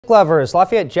Lovers,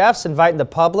 Lafayette Jeff's inviting the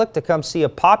public to come see a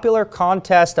popular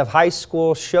contest of high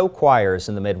school show choirs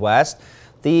in the Midwest.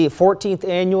 The 14th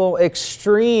annual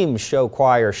Xtreme Show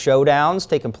Choir Showdowns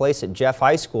taking place at Jeff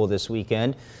High School this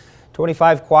weekend.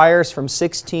 25 choirs from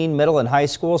 16 middle and high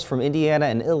schools from Indiana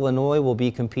and Illinois will be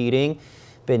competing.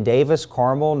 Ben Davis,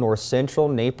 Carmel, North Central,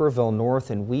 Naperville North,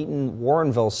 and Wheaton,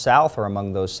 Warrenville South are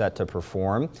among those set to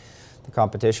perform. The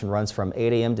competition runs from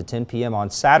 8 a.m. to 10 p.m.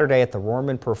 on Saturday at the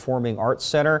Rohrman Performing Arts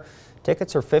Center.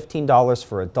 Tickets are $15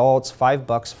 for adults,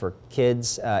 $5 for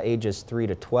kids ages 3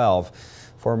 to 12.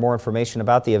 For more information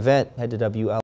about the event, head to WL.